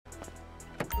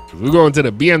We're going to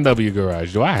the BMW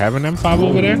garage. Do I have an M5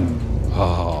 over there?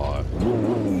 Oh,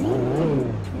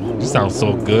 this sounds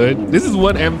so good. This is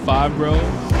what M5, bro.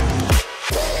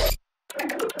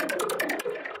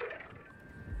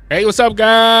 Hey, what's up,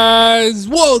 guys?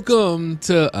 Welcome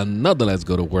to another Let's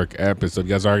Go to Work episode. You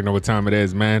guys already know what time it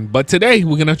is, man. But today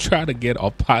we're gonna try to get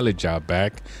our pilot job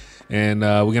back, and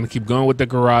we're gonna keep going with the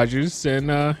garages. And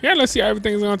yeah, let's see how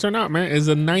everything's gonna turn out, man. It's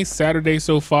a nice Saturday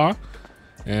so far,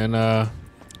 and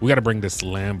we gotta bring this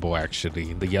Lambo,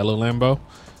 actually, the yellow Lambo,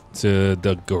 to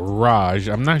the garage.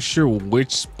 I'm not sure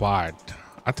which spot.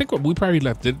 I think we probably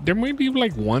left it. There may be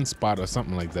like one spot or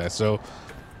something like that. So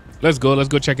let's go. Let's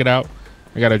go check it out.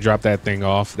 I gotta drop that thing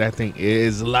off. That thing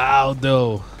is loud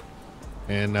though,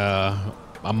 and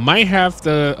I might have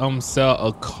to sell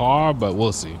a car, but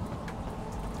we'll see.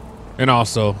 And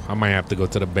also, I might have to go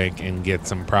to the bank and get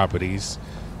some properties.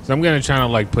 So I'm gonna try to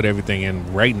like put everything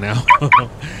in right now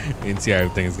and see how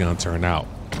everything's gonna turn out.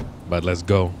 But let's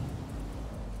go.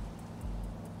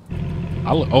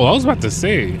 I was about to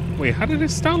say, wait, how did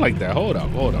it start like that? Hold up.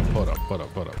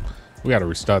 We gotta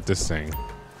restart this thing.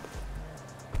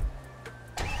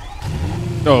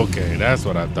 Okay, that's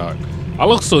what I thought. I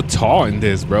look so tall in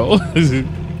this, bro.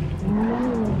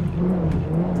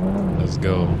 Let's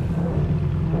go.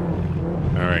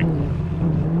 All right.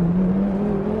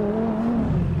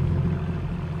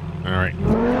 All right.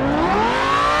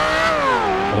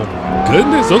 Oh my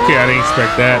goodness. Okay, I didn't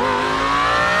expect that.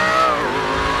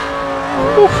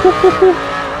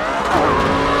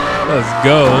 Let's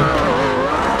go.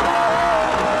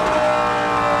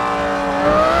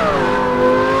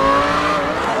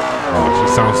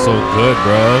 Sounds so good,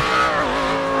 bro.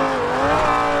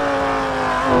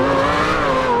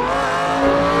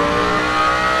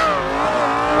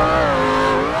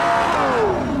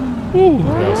 Ooh,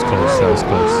 that was close. That was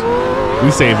close.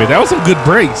 We saved it. That was some good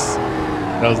brakes.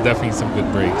 That was definitely some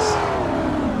good brakes.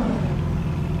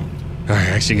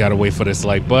 I actually gotta wait for this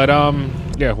light, but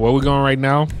yeah, where we going right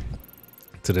now?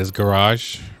 To this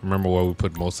garage. Remember where we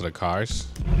put most of the cars?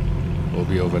 We'll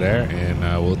be over there, and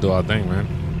we'll do our thing, man.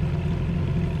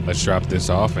 Let's drop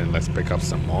this off and let's pick up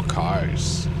some more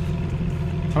cars.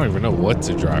 I don't even know what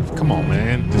to drive. Come on,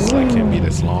 man. This light can't be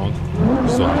this long.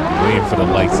 So I'm waiting for the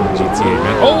lights in GTA,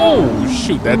 man. Oh,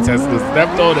 shoot. That Tesla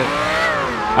stepped on it.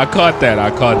 I caught that. Ooh,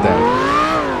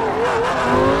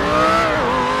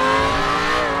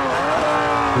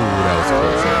 that was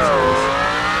close.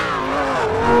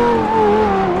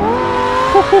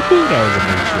 That was a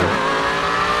big shot.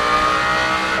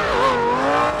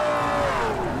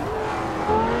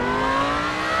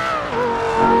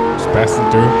 Passing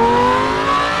through.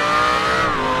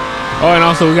 Oh, and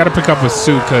also we got to pick up a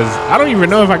suit because I don't even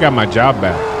know if I got my job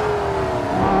back.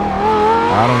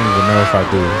 I don't even know if I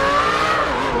do.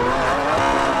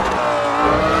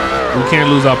 We can't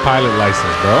lose our pilot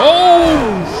license, bro.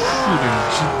 Oh, shooting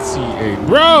GTA,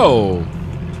 bro.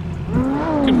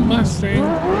 Fucking Mustang.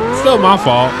 Still my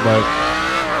fault, but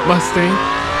Mustang.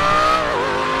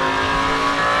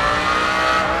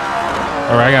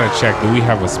 All right, I gotta check. Do we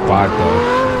have a spot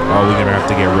though? Oh, we're gonna have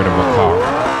to get rid of a car.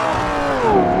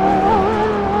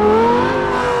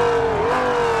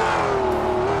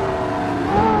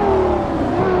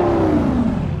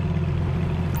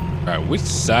 All right, which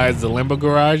side's the Lambo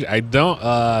garage? I don't,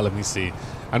 let me see.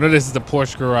 I know this is the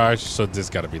Porsche garage, so this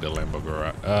gotta be the Lambo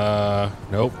garage.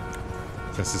 Nope.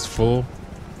 This is full.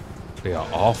 They are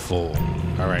all full.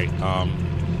 All right,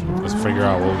 let's figure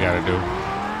out what we gotta do.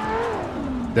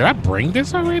 Did I bring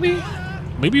this already?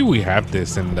 Maybe we have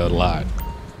this in the lot.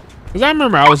 Because I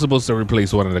remember I was supposed to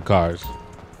replace one of the cars.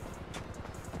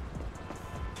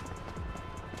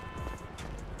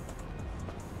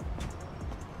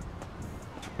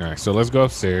 All right, so let's go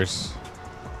upstairs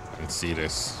and see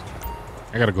this.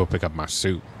 I got to go pick up my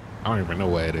suit. I don't even know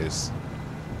where it is.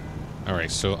 All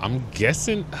right, so I'm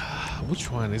guessing,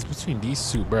 which one is between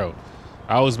these two, bro?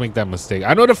 I always make that mistake.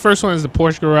 I know the first one is the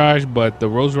Porsche garage, but the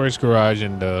Rolls-Royce garage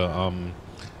and the,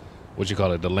 what you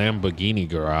call it, the Lamborghini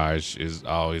garage is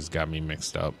always got me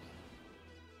mixed up.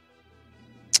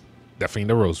 Definitely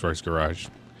the Rolls-Royce garage.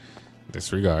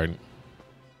 Disregard.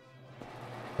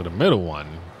 For the middle one.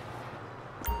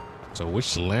 So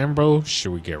which Lambo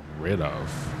should we get rid of?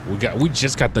 We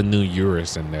just got the new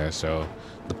Urus in there, so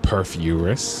the Perf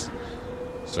Urus.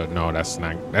 So no, that's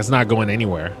not going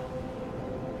anywhere.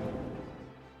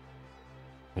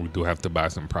 We do have to buy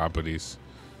some properties.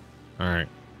 All right.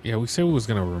 Yeah, we said we was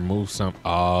gonna remove some.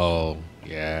 Oh,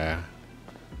 yeah.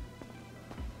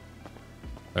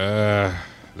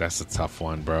 That's a tough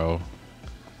one, bro.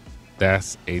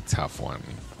 That's a tough one.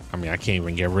 I mean, I can't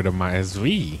even get rid of my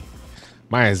SV.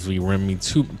 My SV ran me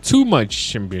too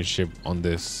much championship on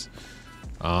this.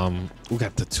 We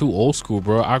got the 2 old school,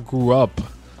 bro. I grew up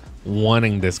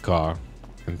wanting this car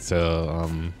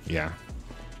until yeah.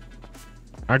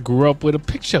 I grew up with a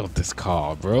picture of this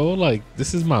car, bro. Like,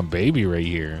 this is my baby right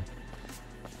here.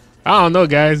 I don't know,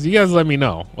 guys. You guys let me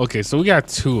know. Okay, so we got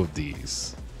 2 of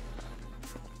these.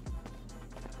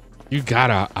 You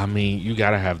gotta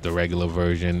have the regular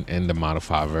version and the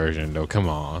modified version, though. Come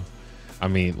on. I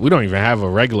mean, we don't even have a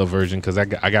regular version because I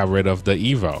got rid of the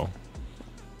Evo.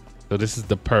 So this is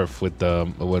the perf with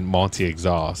multi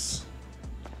exhaust.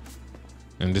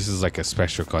 And this is like a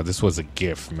special car. This was a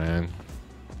gift, man.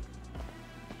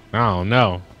 I don't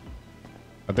know.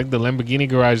 I think the Lamborghini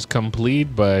garage is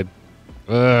complete, but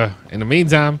in the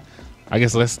meantime, I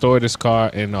guess let's store this car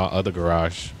in our other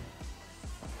garage.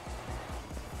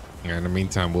 Yeah, in the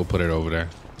meantime, we'll put it over there.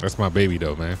 That's my baby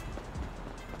though, man.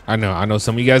 I know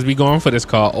some of you guys be going for this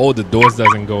car. Oh, the doors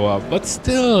doesn't go up, but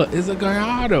still, it's a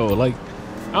Gallardo. Like,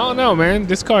 I don't know, man.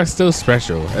 This car is still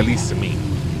special, at least to me.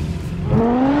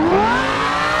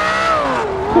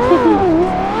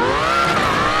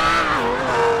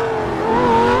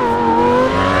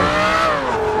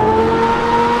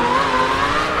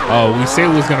 Oh, we said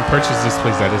we was gonna purchase this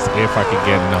place at this if I could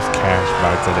get enough cash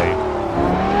by today.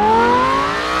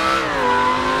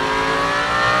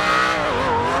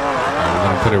 Alright, we're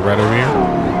gonna put it right over here.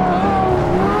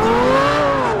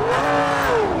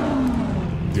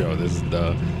 Yo, this is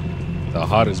the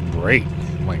hottest brake.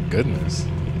 My goodness.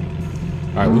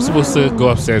 Alright, we're supposed to go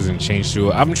upstairs and change to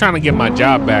it. I'm trying to get my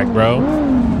job back, bro.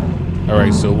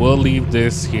 Alright, so we'll leave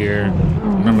this here.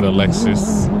 Remember the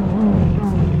Lexus.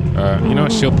 You know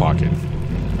what? She'll park it.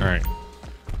 All right.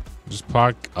 Just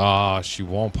park. She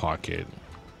won't park it.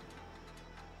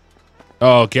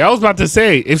 Oh, okay. I was about to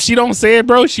say, if she don't say it,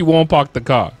 bro, she won't park the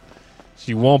car.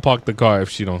 She won't park the car if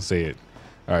she don't say it.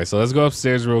 All right. So let's go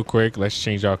upstairs real quick. Let's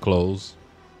change our clothes.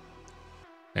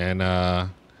 And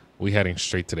we heading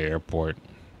straight to the airport.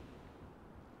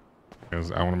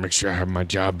 Because I want to make sure I have my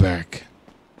job back.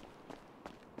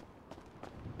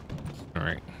 All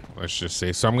right. Let's just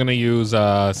say, so I'm gonna use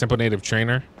Simple Native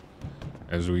Trainer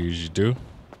as we usually do.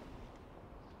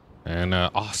 And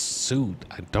oh, suit,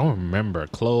 I don't remember.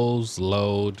 Clothes,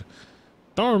 load,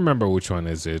 don't remember which one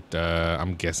is it.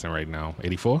 I'm guessing right now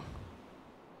 84.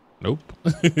 Nope.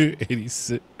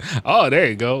 86. Oh, there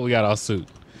you go. We got our suit.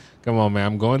 Come on, man.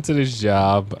 I'm going to this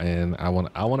job and I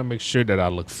want to make sure that I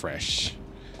look fresh.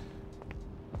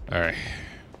 All right.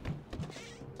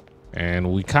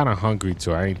 And we kind of hungry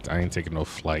too. I ain't taking no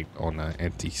flight on an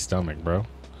empty stomach, bro.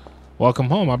 Welcome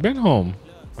home. I've been home.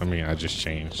 I mean, I just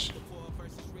changed.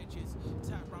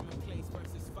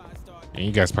 And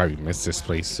you guys probably missed this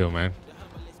place too, man.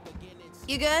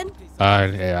 You good?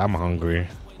 Yeah, I'm hungry.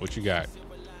 What you got?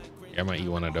 Yeah, I'm gonna eat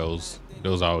one of those.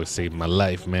 Those always save my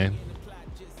life, man.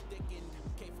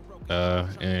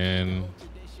 And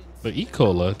the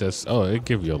E-Cola, that's, oh, it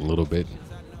give you a little bit.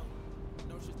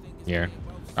 Yeah.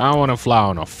 I don't want to fly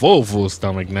on a full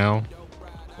stomach now.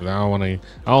 I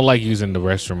don't like using the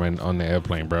restroom on the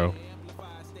airplane, bro.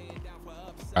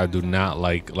 I do not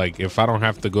like if I don't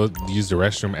have to go use the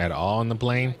restroom at all on the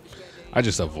plane, I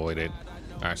just avoid it.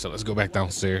 All right, so let's go back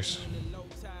downstairs.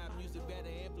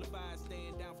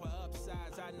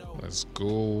 Let's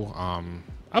go.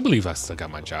 I believe I still got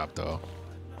my job though.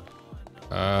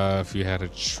 If you had a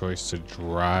choice to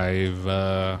drive,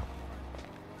 I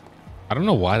don't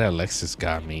know why that Lexus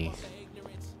got me.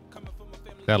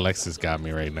 That Lexus got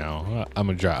me right now.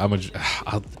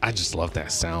 I just love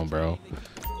that sound, bro.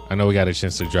 I know we got a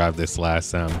chance to drive this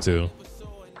last time too.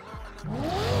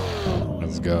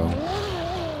 Let's go.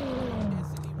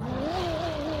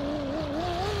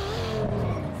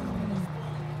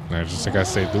 Now, just like I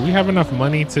said, do we have enough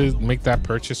money to make that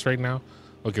purchase right now?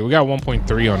 Okay, we got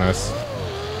 1.3 on us.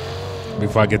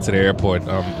 Before I get to the airport,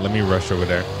 let me rush over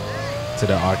there. To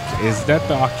the is that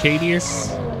the Arcadius?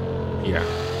 Yeah.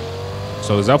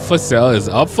 So it's up for sale. It's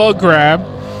up for a grab,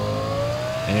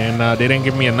 and they didn't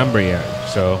give me a number yet.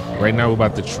 So right now we're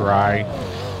about to try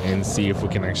and see if we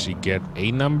can actually get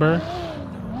a number,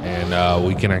 and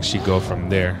we can actually go from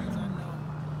there.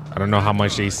 I don't know how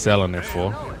much they're selling it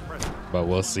for, but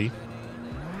we'll see.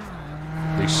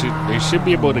 They should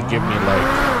be able to give me like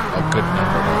a good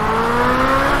number though.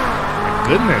 My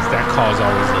goodness, that car's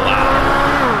always loud.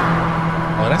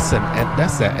 Oh, that's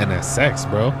an NSX,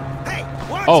 bro. Hey,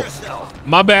 oh,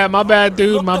 my bad,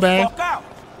 dude, my bad.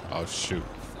 Oh shoot.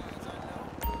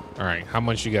 All right, how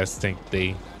much you guys think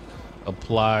they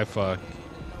apply for?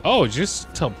 Oh,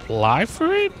 just to apply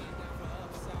for it?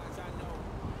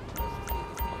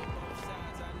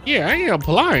 Yeah, I ain't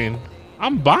applying.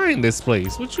 I'm buying this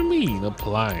place. What you mean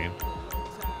applying?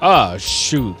 Oh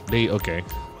shoot, they okay.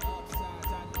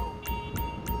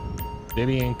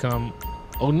 Daily income.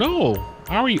 Oh no,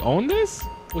 I already own this?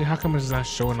 Wait, how come it's not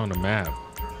showing on the map?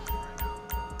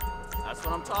 That's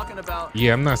what I'm talking about.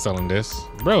 Yeah, I'm not selling this.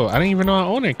 Bro, I didn't even know I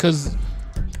own it because,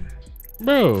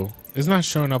 bro, it's not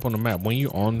showing up on the map. When you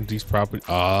own these properties,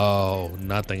 oh,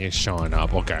 nothing is showing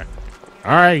up. Okay.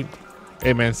 All right.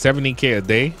 Hey, man, 70K a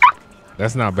day.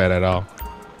 That's not bad at all.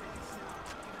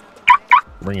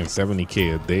 Bringing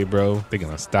 70K a day, bro. They're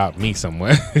going to stop me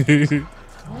somewhere. All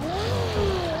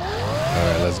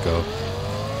right, let's go.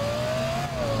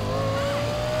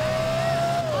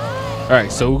 All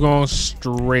right, so we're going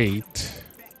straight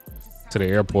to the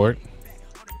airport.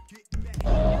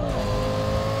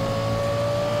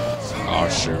 Oh,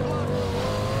 shoot.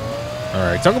 All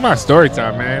right, talking about story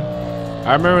time, man.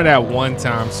 I remember that one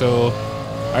time. So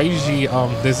I usually,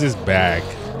 there's this bag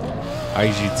I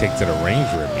usually take to the range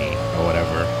with me or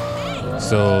whatever.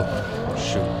 So,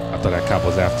 shoot, I thought that cop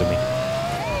was after me.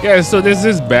 Yeah, so there's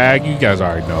this bag, you guys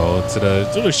already know, to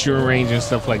the shooting range and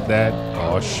stuff like that.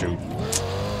 Oh, shoot.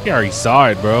 You already saw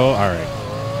it, bro. All right,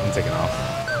 I'm taking off.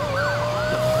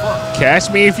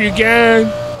 Catch me if you can.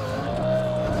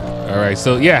 All right,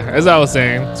 so yeah, as I was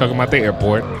saying, talking about the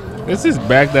airport, this is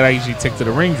bag that I usually take to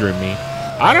the range with me.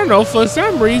 I don't know, for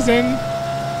some reason,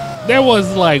 there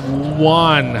was like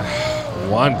one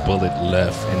bullet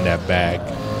left in that bag.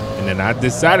 And then I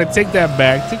decided to take that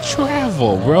bag to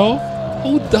travel, bro.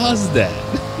 Who does that?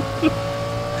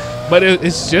 But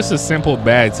it's just a simple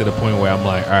bag to the point where I'm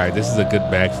like, all right, this is a good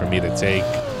bag for me to take.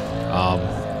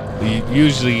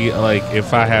 Usually, like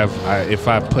if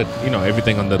I put, you know,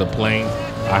 everything under the plane,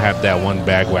 I have that one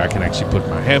bag where I can actually put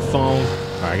my headphones.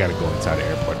 All right, I gotta go inside the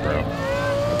airport, bro.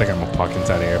 I think I'm gonna park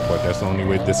inside the airport. That's the only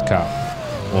way this cop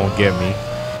won't get me.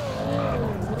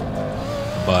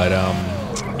 But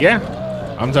yeah,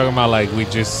 I'm talking about like we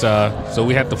just so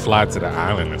we had to fly to the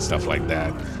island and stuff like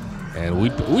that. And we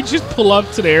just pull up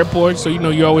to the airport. So, you know,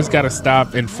 you always got to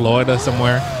stop in Florida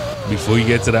somewhere before you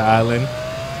get to the island.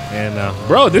 And,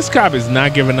 bro, this cop is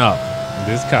not giving up.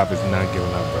 This cop is not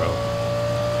giving up, bro.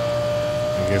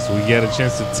 I guess we get a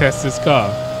chance to test this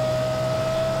car.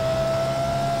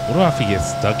 What about if he gets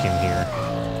stuck in here?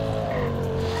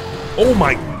 Oh,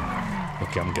 my.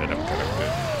 Okay, I'm good. I'm good. I'm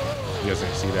good. You guys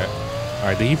didn't see that? All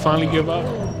right, did he finally give up?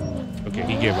 Okay,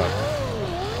 he gave up.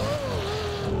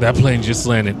 That plane just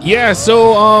landed. Yeah,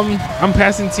 so I'm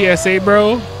passing TSA,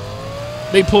 bro.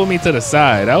 They pulled me to the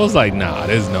side. I was like, nah,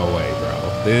 there's no way,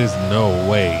 bro. There's no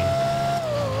way.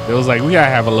 It was like, we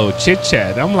gotta have a little chit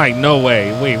chat. I'm like, no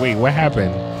way. Wait, what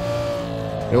happened?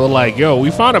 They were like, yo, we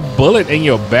found a bullet in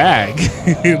your bag.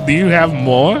 Do you have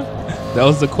more? That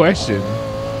was the question.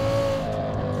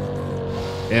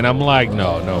 And I'm like,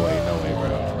 no way,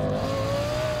 bro.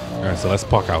 All right, so let's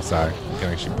park outside. We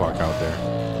can actually park out there.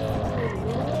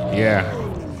 Yeah,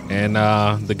 and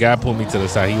the guy pulled me to the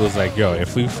side. He was like, yo,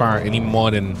 if we find any more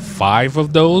than 5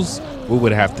 of those, we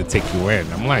would have to take you in.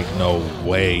 I'm like, no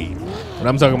way. But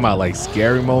I'm talking about like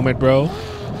scary moment, bro.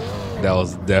 That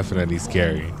was definitely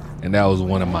scary. And that was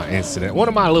one of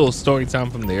my little story time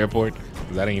from the airport,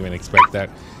 because I didn't even expect that.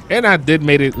 And I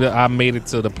made it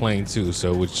to the plane too,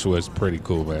 so which was pretty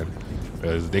cool, man.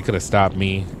 Because they could have stopped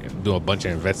me and do a bunch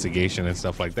of investigation and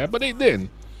stuff like that, but they didn't.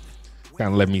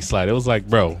 Kind of let me slide. It was like,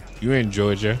 bro, you're in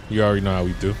Georgia. You already know how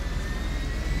we do.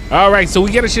 All right, so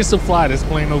we get a chance to fly this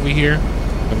plane over here.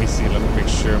 Let me see. Let me make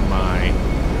sure my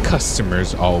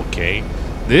customers are okay.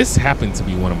 This happened to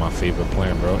be one of my favorite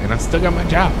planes, bro, and I still got my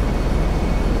job.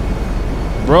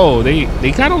 Bro, they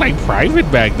kind of like private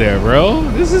back there, bro.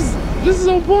 This is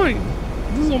on point.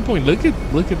 This is on point. Look at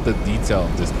the detail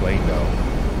of this plane, though.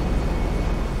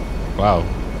 Wow.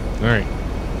 All right,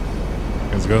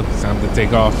 let's go. It's time to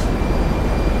take off.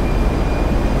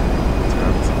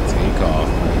 Off,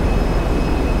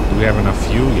 man. Do we have enough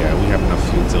fuel? Yeah, we have enough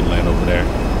fuel to land over there.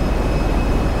 All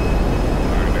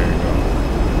right, there you go.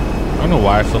 I don't know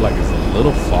why I feel like it's a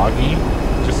little foggy,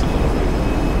 just a little bit.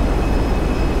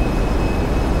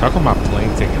 Talk about my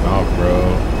plane taking off,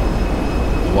 bro.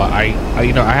 Well, I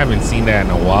I haven't seen that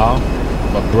in a while,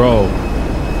 but bro,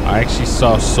 I actually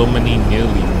saw so many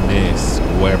nearly miss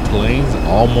where planes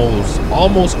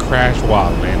almost crashed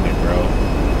while landing, bro.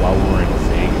 While we were in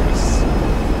Vegas.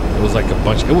 It was like a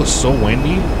bunch. It was so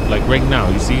windy. Like right now,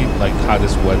 you see like how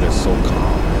this weather is so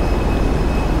calm.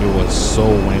 It was so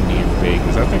windy in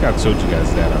Vegas. I think I told you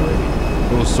guys that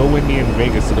already. It was so windy in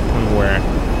Vegas to the point where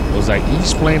it was like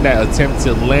each plane that attempted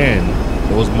to land,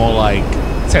 it was more like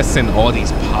testing all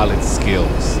these pilot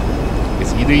skills.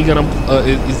 It's either you're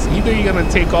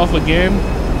gonna take off again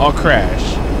or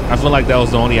crash. I feel like that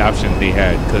was the only option they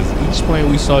had, because each plane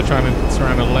we saw trying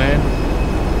to land,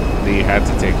 they had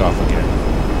to take off again.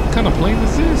 What kind of plane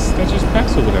is this that just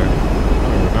passed over there? I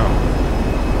don't even know.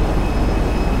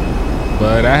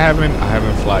 But I haven't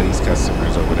fly these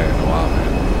customers over there in a while,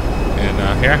 man. And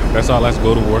yeah, that's all. Let's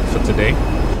go to work for today.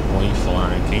 When you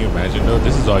flying, can you imagine though?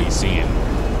 This is all you seeing.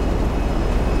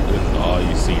 This is all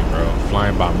you seeing, bro.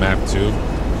 Flying by map too.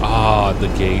 Ah, the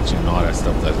gauge and all that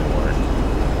stuff doesn't work.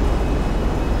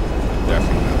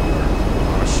 Definitely doesn't work.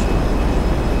 Oh shit.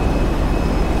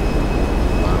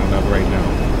 Lining up right now.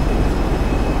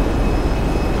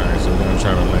 Alright, so we're gonna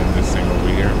try to land this thing over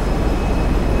here.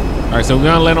 Alright, so we're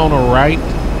gonna land on the right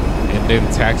and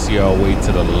then taxi our way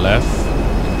to the left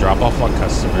and drop off our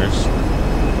customers.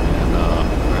 And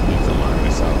I need to line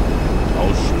this up.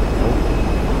 Oh shoot. Oh.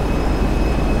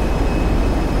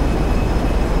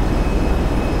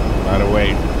 By the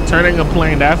way, turning a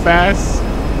plane that fast,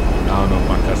 I don't know if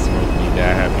my customer would be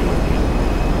that happy with me.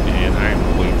 And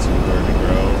I'm way too early,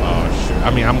 bro. Oh shit. I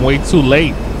mean, I'm way too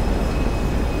late.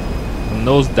 I'm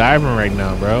nose diving right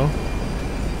now, bro.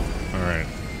 Alright.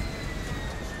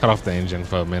 Cut off the engine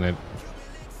for a minute.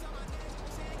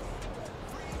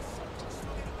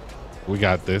 We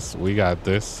got this. We got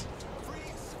this.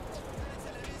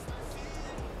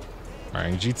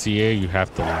 Alright, in GTA, you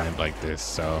have to land like this,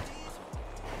 so.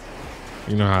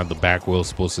 You know how the back wheel's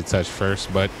supposed to touch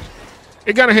first, but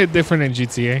it gotta hit different in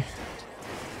GTA.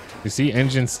 You see,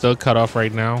 engine's still cut off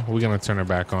right now. We're gonna turn it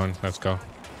back on. Let's go.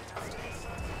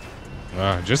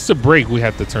 Just to brake, we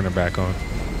have to turn it back on.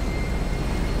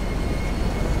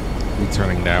 We're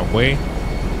turning that way.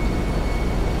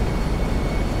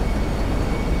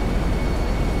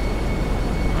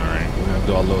 Alright, we're gonna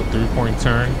do a little 3-point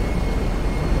turn.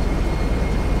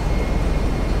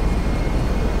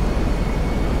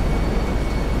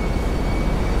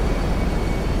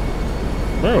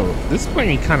 Bro, this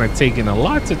plane kind of taking a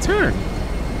lot to turn.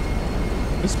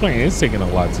 This plane is taking a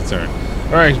lot to turn.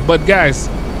 All right, but guys,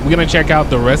 we're gonna check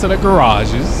out the rest of the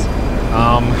garages.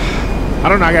 I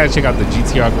don't know, I gotta check out the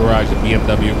GTR garage, the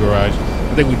BMW garage.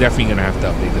 I think we're definitely gonna have to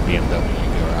update the BMW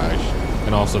garage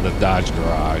and also the Dodge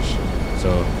garage.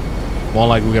 So more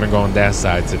like we're gonna go on that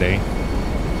side today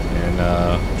and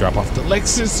drop off the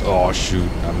Lexus. Oh shoot,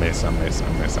 I missed.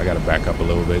 I gotta back up a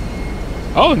little bit.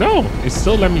 Oh no, it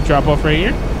still let me drop off right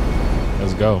here.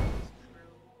 Let's go.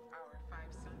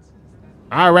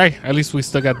 All right, at least we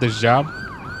still got this job.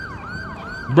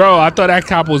 Bro, I thought that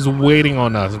cop was waiting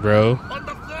on us, bro.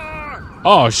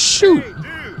 Oh shoot,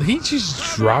 he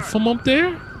just dropped from up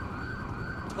there?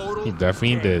 He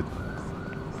definitely did.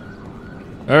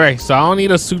 All right, so I don't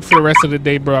need a suit for the rest of the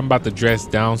day, bro. I'm about to dress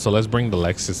down, so let's bring the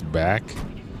Lexus back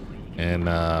and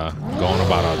go on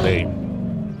about our day.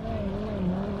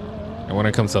 And when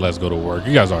it comes to let's go to work,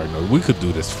 you guys already know we could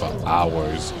do this for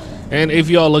hours. And if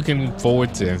y'all looking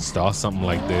forward to install something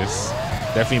like this,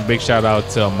 definitely a big shout out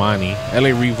to Amani. LA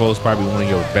Revo is probably one of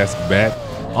your best bet,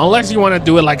 unless you want to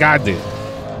do it like I did,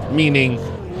 meaning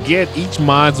get each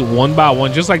mods one by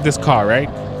one, just like this car, right?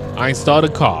 I installed a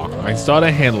car, I installed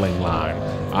a handling line,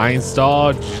 I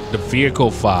installed the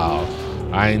vehicle file,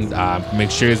 I make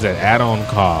sure it's an add-on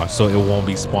car so it won't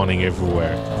be spawning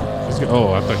everywhere.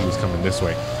 Oh, I thought he was coming this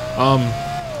way.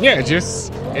 Yeah,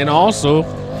 just, and also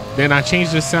then I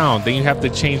changed the sound. Then you have to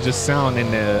change the sound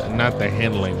in the, not the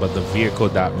handling, but the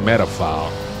vehicle.meta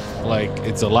file. Like,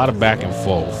 it's a lot of back and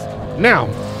forth. Now,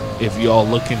 if y'all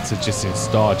looking to just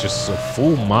install just a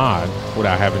full mod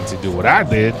without having to do what I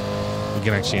did, you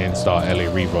can actually install LA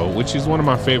Revo, which is one of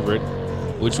my favorite,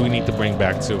 which we need to bring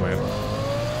back too, man.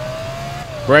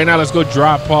 Right now, let's go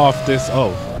drop off this.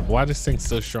 Oh, why this thing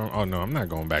still strong? Oh no, I'm not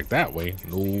going back that way.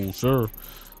 No, sir.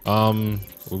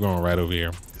 We're going right over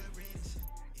here.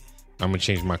 I'm gonna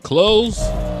change my clothes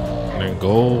and then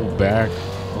go back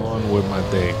on with my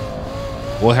day.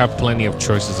 We'll have plenty of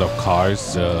choices of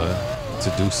cars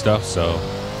to do stuff, so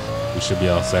we should be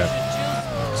all set.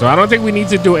 So I don't think we need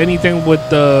to do anything with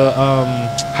the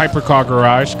hypercar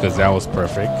garage because that was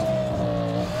perfect.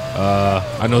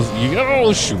 I know you.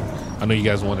 Oh shoot! I know you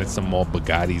guys wanted some more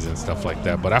Bugattis and stuff like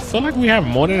that, but I feel like we have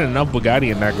more than enough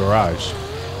Bugatti in that garage.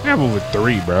 We have over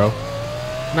 3, bro.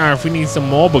 Now, if we need some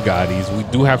more Bugattis, we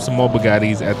do have some more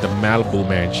Bugattis at the Malibu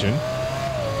Mansion.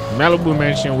 Malibu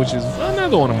Mansion, which is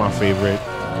another one of my favorite.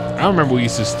 I remember we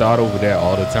used to start over there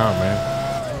all the time,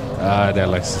 man. That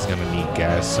Lexus is gonna need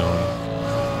gas soon,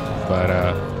 but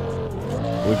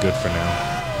we're good for now.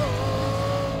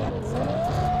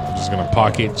 I'm just gonna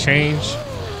park it, change,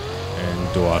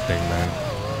 and do our thing, man.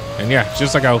 And yeah,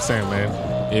 just like I was saying, man,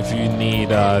 if you need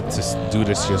to do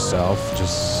this yourself,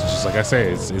 just like I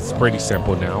said, it's pretty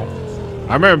simple now.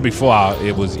 I remember before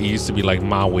it used to be like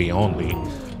my way only,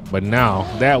 but now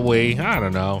that way, I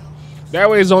don't know. That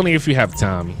way is only if you have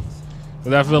time.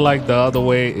 But I feel like the other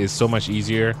way is so much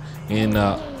easier. And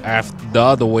after the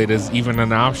other way, there's even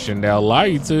an option that allow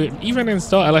you to even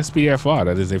install LSPDFR.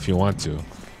 That is if you want to,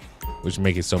 which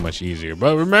make it so much easier.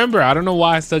 But remember, I don't know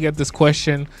why I still get this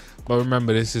question, but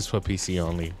remember, this is for PC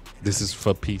only. This is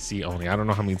for PC only. I don't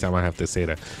know how many times I have to say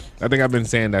that. I think I've been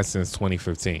saying that since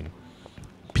 2015.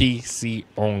 PC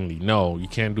only. No, you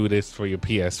can't do this for your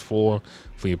PS4,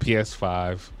 for your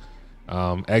PS5,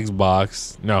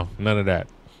 Xbox. No, none of that.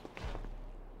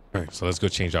 All right, so let's go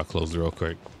change our clothes real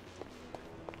quick.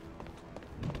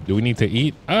 Do we need to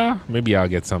eat? Maybe I'll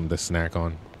get something to snack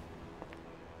on.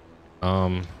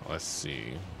 Let's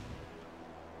see.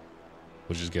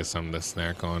 We'll just get something to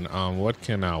snack on. What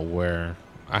can I wear?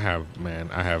 I have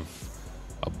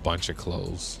a bunch of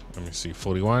clothes. Let me see.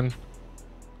 41.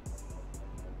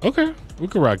 Okay, we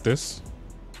can rock this.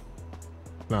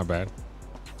 Not bad.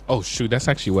 Oh shoot, that's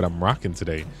actually what I'm rocking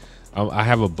today. I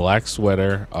have a black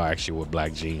sweater, actually with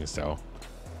black jeans though,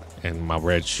 and my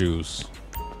red shoes.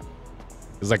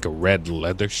 It's like a red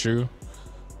leather shoe.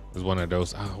 It's one of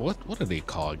those. What are they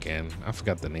called again? I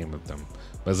forgot the name of them,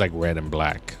 but it's like red and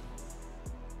black.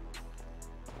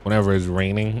 Whenever it's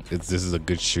raining, this is a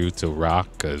good shoe to rock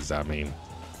because I mean,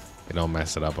 it don't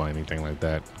mess it up or anything like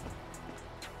that.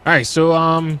 All right, so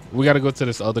we got to go to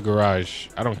this other garage.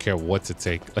 I don't care what to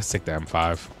take. Let's take the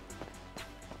M5.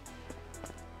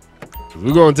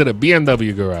 We're going to the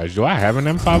BMW garage. Do I have an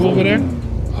M5 over there?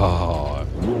 Oh,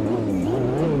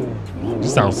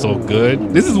 this sounds so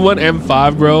good. This is one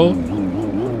M5, bro.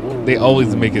 They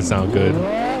always make it sound good.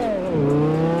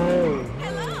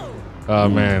 Oh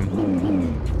man,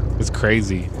 it's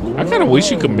crazy. I kind of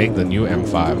wish you could make the new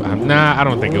M5. Nah, I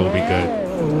don't think it will be good.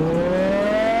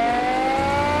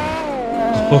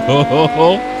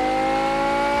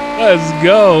 Let's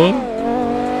go.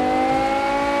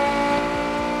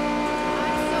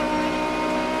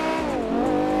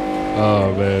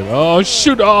 Oh man. Oh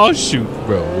shoot. Oh shoot,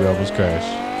 bro. We almost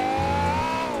crashed.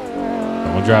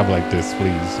 Don't drive like this,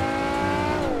 please.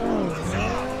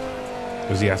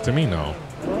 Was he after me? No.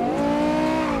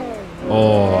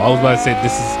 Oh, I was about to say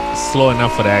this is slow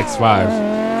enough for the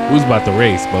X5. Who's about to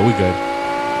race, but we good.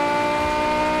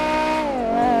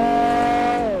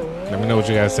 Let me know what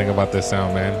you guys think about this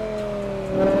sound, man.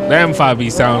 The M5B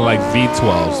sound like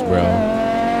V12s, bro.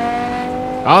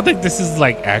 I don't think this is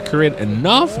like accurate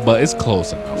enough, but it's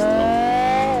close enough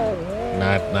though.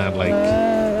 Not like,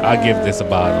 I'll give this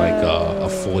about like a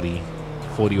 40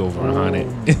 over 100.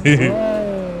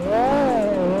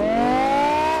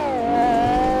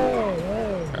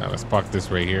 Let's park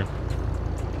this right here.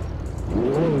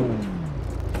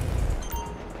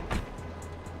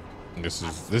 This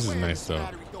is nice though.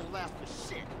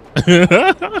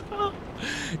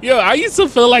 Yo, I used to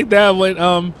feel like that when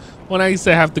I used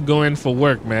to have to go in for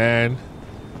work, man.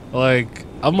 Like,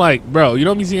 I'm like, bro, you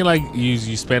know me seeing like you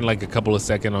spend like a couple of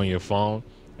seconds on your phone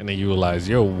and then you realize,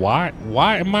 yo, why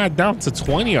am I down to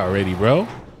 20 already, bro?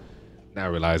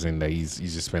 Not realizing that you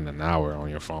just spend an hour on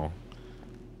your phone.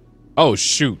 Oh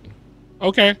shoot.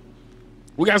 Okay.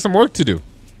 We got some work to do.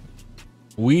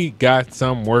 We got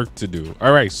some work to do.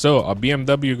 All right, so a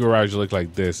BMW garage look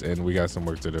like this, and we got some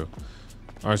work to do.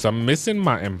 All right, so I'm missing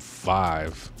my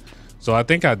M5. So I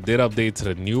think I did update to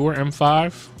the newer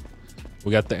M5.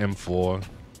 We got the M4.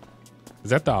 Is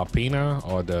that the Alpina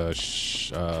or the?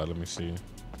 Let me see.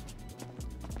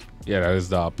 Yeah, that is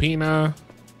the Alpina.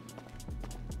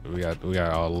 We got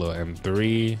our little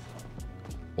M3,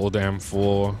 older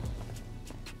M4.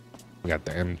 We got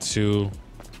the M2.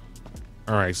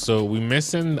 All right, so we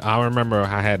missing. I remember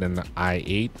I had an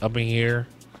i8 up in here.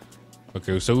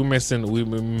 Okay, so we're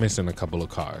missing a couple of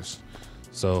cars.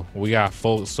 So we got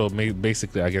full. So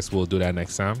basically, I guess we'll do that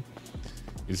next time.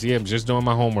 You see, I'm just doing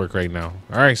my homework right now.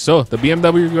 All right, so the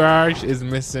BMW garage is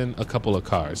missing a couple of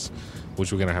cars,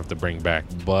 which we're gonna have to bring back.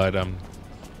 But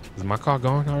is my car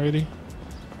gone already?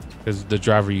 Because the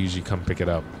driver usually come pick it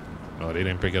up. Oh, they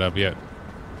didn't pick it up yet.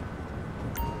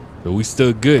 But we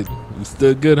still good. We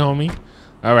still good, homie.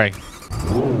 All right.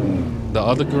 The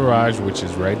other garage, which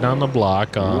is right down the block,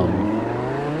 which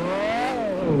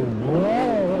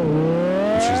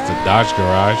is the Dodge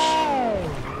garage.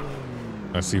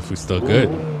 Let's see if we're still good.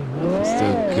 We're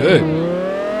still good.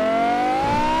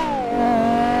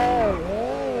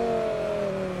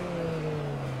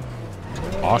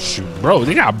 Oh shoot, bro!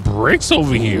 They got bricks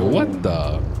over here. What the?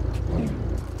 All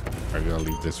right, gonna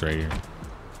leave this right here.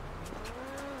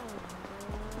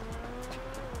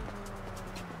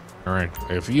 All right,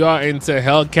 if you are into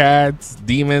Hellcats,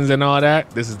 demons, and all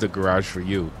that, this is the garage for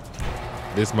you.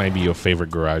 This might be your favorite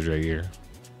garage right here.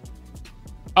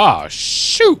 Oh,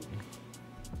 shoot.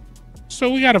 So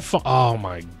we got to... Oh,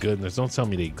 my goodness. Don't tell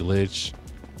me they glitch.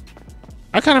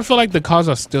 I kind of feel like the cars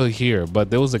are still here, but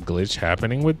there was a glitch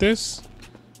happening with this.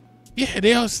 Yeah,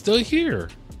 they are still here.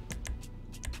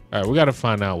 All right, we got to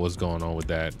find out what's going on with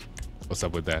that. What's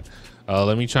up with that?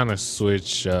 Let me try to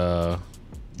switch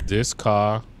this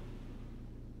car.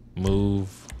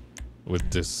 Move with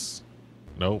this.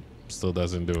 Nope, still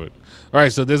doesn't do it. All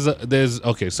right, so there's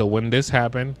okay, so when this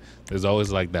happened, there's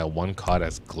always like that one car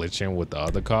that's glitching with the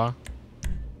other car.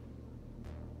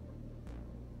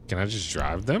 Can I just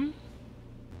drive them?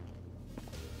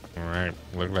 All right,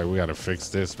 look like we gotta fix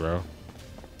this, bro.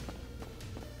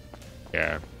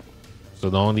 Yeah, so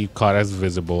the only car that's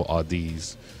visible are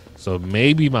these. So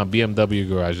maybe my BMW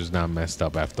garage is not messed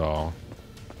up after all.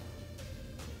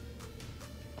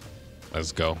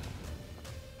 Let's go.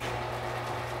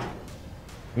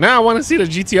 Now I want to see the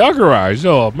GTR garage.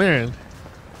 Oh man,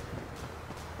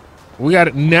 we got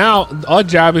it now. Our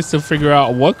job is to figure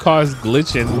out what car is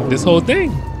glitching this whole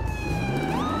thing.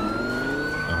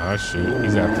 Oh shoot,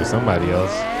 he's after somebody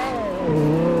else.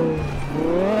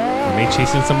 When they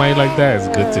chasing somebody like that, it's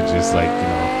good to just like, you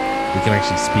know, we can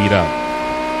actually speed up.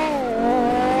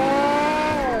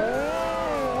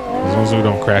 As long as we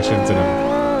don't crash into them.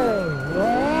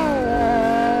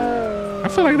 I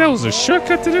feel like that was a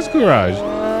shortcut to this garage.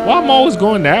 Why I'm always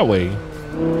going that way?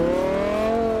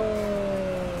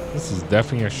 This is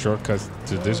definitely a shortcut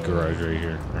to this garage right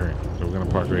here. All right, so we're gonna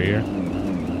park right here.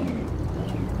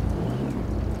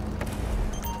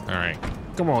 All right,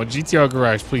 come on, GTR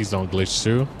garage, please don't glitch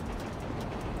too.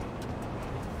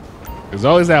 There's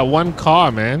always that one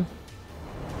car, man.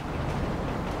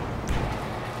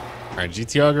 All right,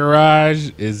 GTR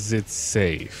garage, is it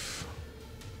safe?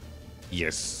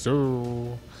 Yes,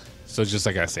 sir. So just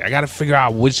like I say, I got to figure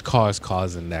out which car is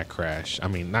causing that crash. I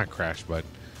mean, not crash, but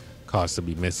cars to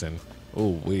be missing.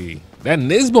 Oh, that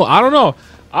Nismo, I don't know.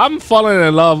 I'm falling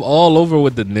in love all over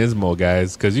with the Nismo,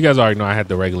 guys, because you guys already know I had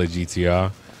the regular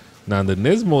GTR. Now, the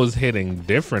Nismo is hitting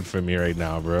different for me right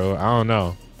now, bro. I don't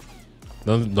know.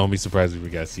 Don't be surprised if you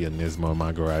guys see a Nismo in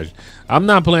my garage. I'm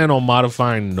not planning on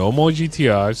modifying no more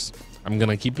GTRs. I'm going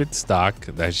to keep it stock.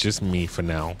 That's just me for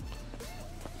now.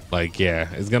 Like, yeah,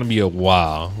 it's going to be a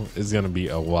while. It's going to be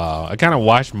a while. I kind of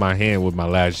washed my hand with my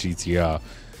last GTR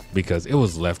because it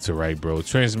was left to right, bro.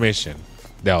 Transmission,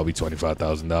 that'll be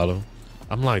 $25,000.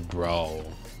 I'm like, bro.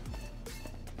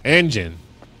 Engine,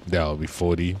 that'll be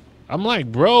 40. I'm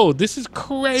like, bro, this is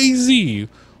crazy.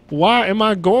 Why am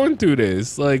I going through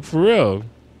this? Like, for real.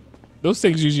 Those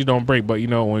things usually don't break, but you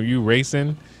know, when you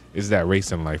racing, it's that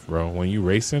racing life, bro. When you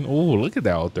racing, oh, look at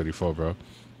that old 34, bro.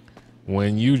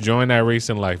 When you join that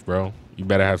racing life, bro, you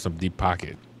better have some deep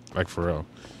pocket. Like, for real.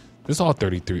 This all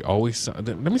 33 always,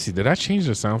 let me see, did I change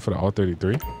the sound for the all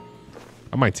 33?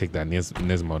 I might take that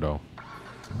Nismo though.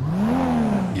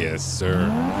 Yes, sir.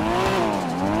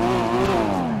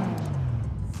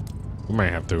 We might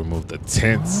have to remove the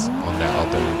tents on that all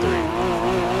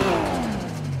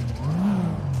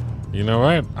 33. You know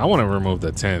what? I want to remove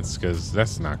the tents because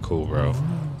that's not cool, bro.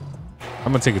 I'm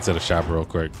gonna take it to the shop real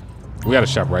quick. We got a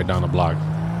shop right down the block.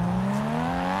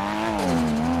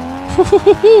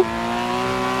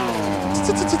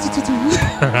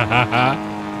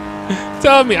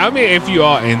 Tell me, I mean, if you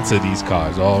are into these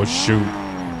cars. Oh shoot,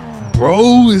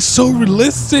 bro, it's so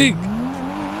realistic.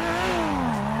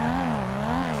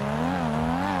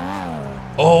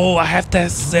 Oh, I have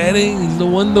that setting. No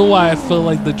wonder why I feel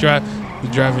like the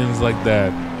driving is like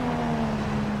that.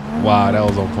 Wow, that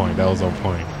was on point. That was on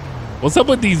point. What's up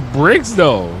with these bricks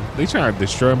though? They trying to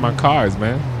destroy my cars,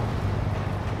 man.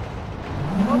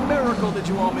 What miracle did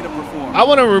you want me to perform? I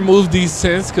want to remove these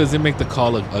tents because they make the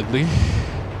car look ugly.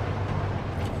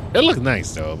 It look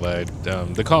nice though, but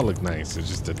the car look nice. It's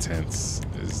just the tents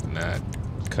is not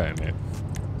cutting it.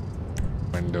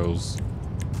 Windows.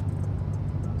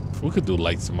 We could do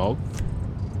light smoke.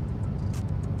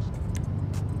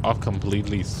 Off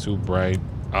completely, it's too bright.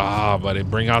 Ah, but it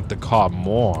bring out the car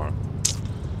more.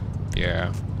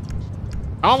 Yeah.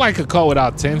 I don't like a car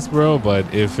without tents, bro,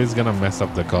 but if it's gonna mess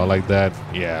up the car like that,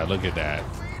 yeah, look at that.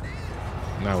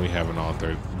 Now we have an all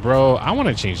third. Bro, I want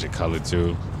to change the color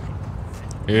too.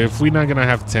 If we're not gonna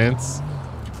have tents,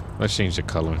 let's change the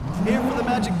color. Here for the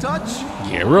magic touch?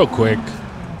 Yeah, real quick.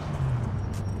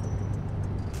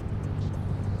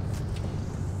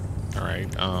 All right,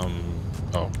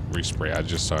 oh, respray, I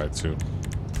just saw it too.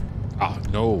 Oh,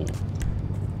 no.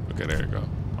 Okay, there you go.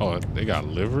 Oh, they got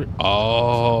livery.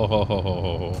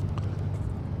 Oh,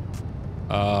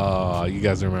 you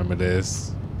guys remember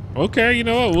this? Okay, you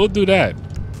know what? We'll do that.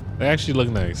 They actually look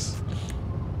nice.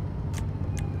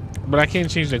 But I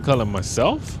can't change the color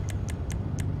myself.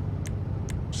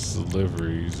 Just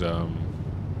liveries.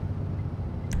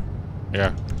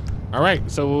 Yeah. All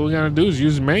right. So what we're gonna do is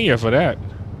use Mania for that.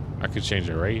 I could change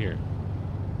it right here.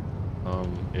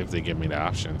 If they give me the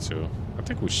option to. I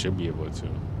think we should be able to.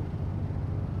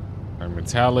 All right,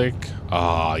 metallic.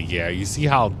 Oh yeah. You see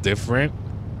how different?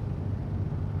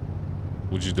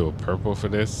 Would you do a purple for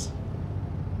this?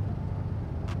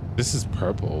 This is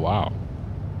purple. Wow.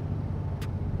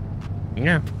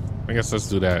 Yeah. I guess let's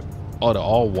do that. Oh, the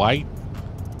all white.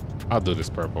 I'll do this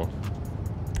purple.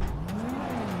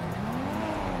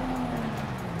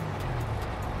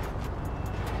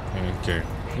 Okay.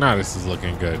 Now this is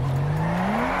looking good.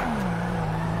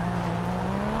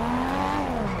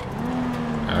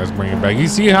 Now let's bring it back. You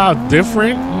see how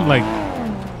different? Like,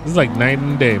 this is like night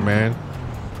and day, man.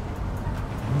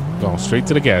 Going straight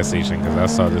to the gas station because I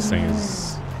saw this thing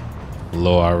is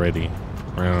low already.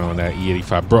 Running on that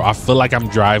E85. Bro, I feel like I'm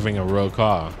driving a real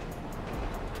car.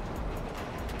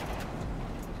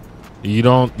 You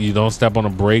don't step on a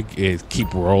brake, it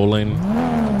keep rolling.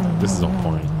 This is on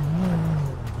point.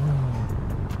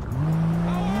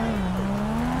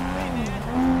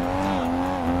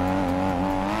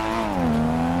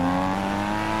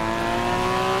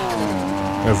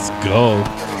 Let's go.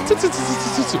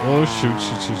 Oh shoot.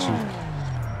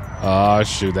 Oh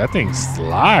shoot, that thing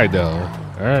slide though.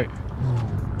 All right,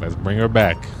 let's bring her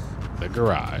back. The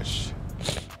garage.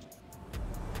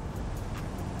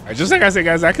 All right, just like I said,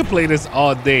 guys, I could play this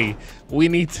all day. We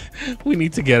need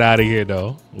to get out of here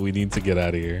though. We need to get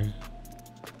out of here.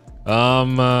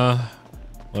 Let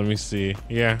me see.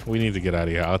 Yeah, we need to get out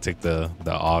of here. I'll take the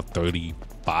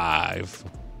R35.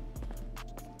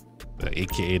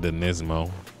 AKA the Nismo.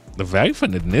 The value for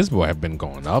the Nismo have been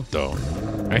going up though.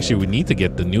 Actually, we need to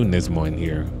get the new Nismo in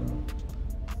here.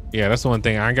 Yeah, that's the one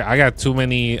thing. I got too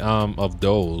many of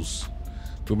those.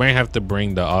 We might have to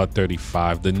bring the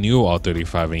R35, the new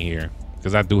R35 in here,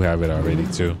 because I do have it already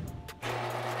too.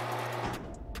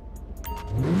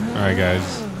 All right,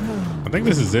 guys. I think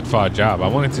this is it for our job. I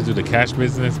wanted to do the cash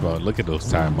business, but look at those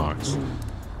tire marks.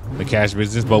 The cash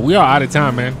business, but we are out of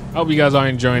time, man. I hope you guys are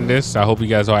enjoying this. I hope you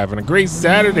guys are having a great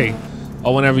Saturday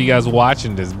or whenever you guys are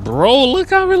watching this. Bro, look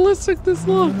how realistic this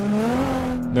looks.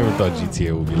 Never thought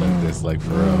GTA would be like this, like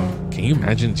for real. Can you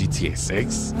imagine GTA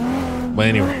 6? But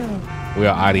anyway, we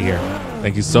are out of here.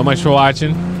 Thank you so much for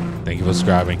watching. Thank you for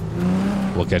subscribing.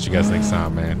 We'll catch you guys next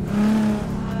time, man.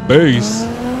 Peace.